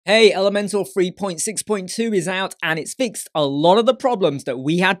Hey, Elementor 3.6.2 is out and it's fixed a lot of the problems that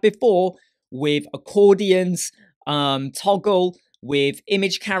we had before with accordions, toggle, with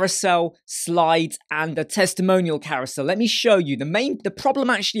image carousel, slides, and the testimonial carousel. Let me show you. The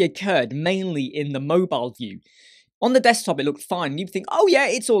problem actually occurred mainly in the mobile view. On the desktop, it looked fine. You'd think, oh yeah,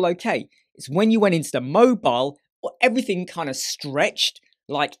 it's all okay. It's when you went into the mobile, everything kind of stretched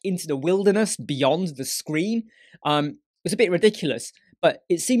like into the wilderness beyond the screen. It was a bit ridiculous. But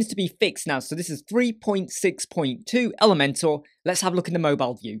it seems to be fixed now. So this is 3.6.2 Elementor. Let's have a look in the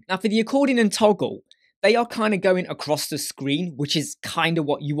mobile view. Now for the accordion and toggle, they are kind of going across the screen, which is kind of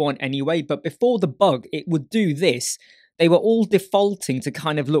what you want anyway. But before the bug, it would do this. They were all defaulting to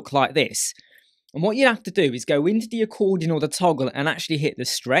kind of look like this. And what you have to do is go into the accordion or the toggle and actually hit the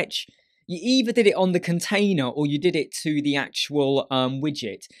stretch. You either did it on the container or you did it to the actual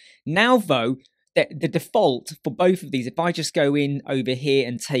widget. Now though, the default for both of these, if I just go in over here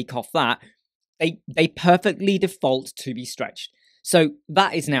and take off that, they perfectly default to be stretched. So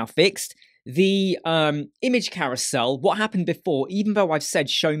that is now fixed. The image carousel, what happened before, even though I've said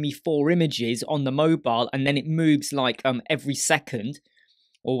show me 4 images on the mobile and then it moves like every second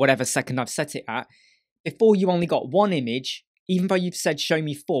or whatever second I've set it at, before you only got 1 image, even though you've said show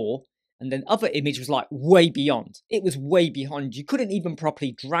me 4, and then other image was like way beyond. It was way behind. You couldn't even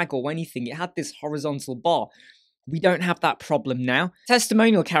properly drag or anything. It had this horizontal bar. We don't have that problem now.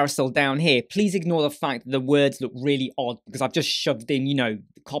 Testimonial carousel down here. Please ignore the fact that the words look really odd because I've just shoved in,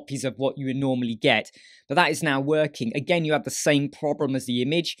 copies of what you would normally get. But that is now working. Again, you had the same problem as the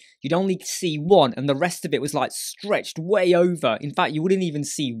image. You'd only see 1 and the rest of it was like stretched way over. In fact, you wouldn't even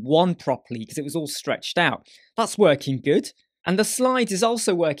see 1 properly because it was all stretched out. That's working good. And the slides is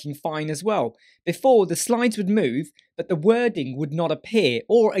also working fine as well. Before, the slides would move, but the wording would not appear.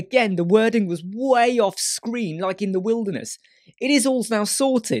 Or again, the wording was way off screen, like in the wilderness. It is all now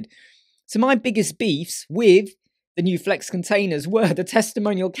sorted. So my biggest beefs with the new Flex containers were the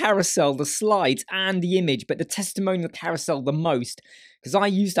testimonial carousel, the slides, and the image. But the testimonial carousel the most, because I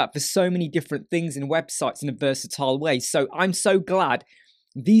use that for so many different things in websites in a versatile way. So I'm so glad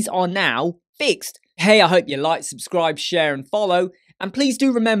these are now fixed. Hey, I hope you like, subscribe, share, and follow. And please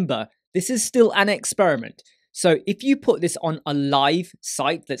do remember, this is still an experiment. So if you put this on a live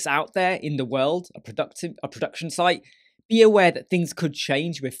site that's out there in the world, a production site, be aware that things could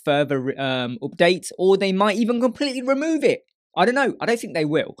change with further updates, or they might even completely remove it. I don't know. I don't think they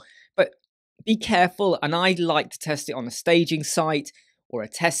will. But be careful, and I'd like to test it on a staging site or a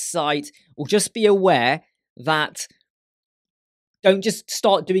test site, or just be aware that don't just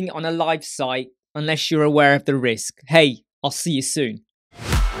start doing it on a live site unless you're aware of the risk. Hey, I'll see you soon.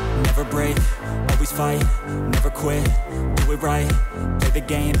 Never break, always fight, never quit, do it right, play the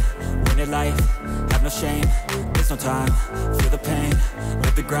game, win it life, have no shame, there's no time, feel the pain,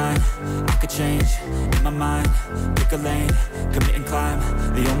 live the grind, I could change, in my mind, pick a lane, commit and climb,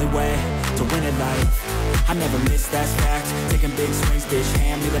 the only way to win it life, I never miss, that's fact, taking big swings, bitch,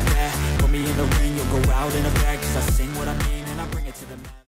 hand me the bat, put me in the ring, you'll go out in a bag, cause I sing